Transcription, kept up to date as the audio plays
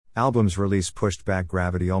Albums release pushed back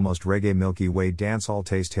gravity almost reggae Milky Way dancehall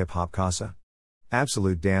taste hip hop casa.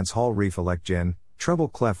 Absolute dance hall reef elect gin, treble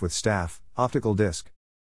clef with staff, optical disc.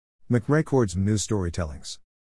 MCMRECORDSMP news storytellings.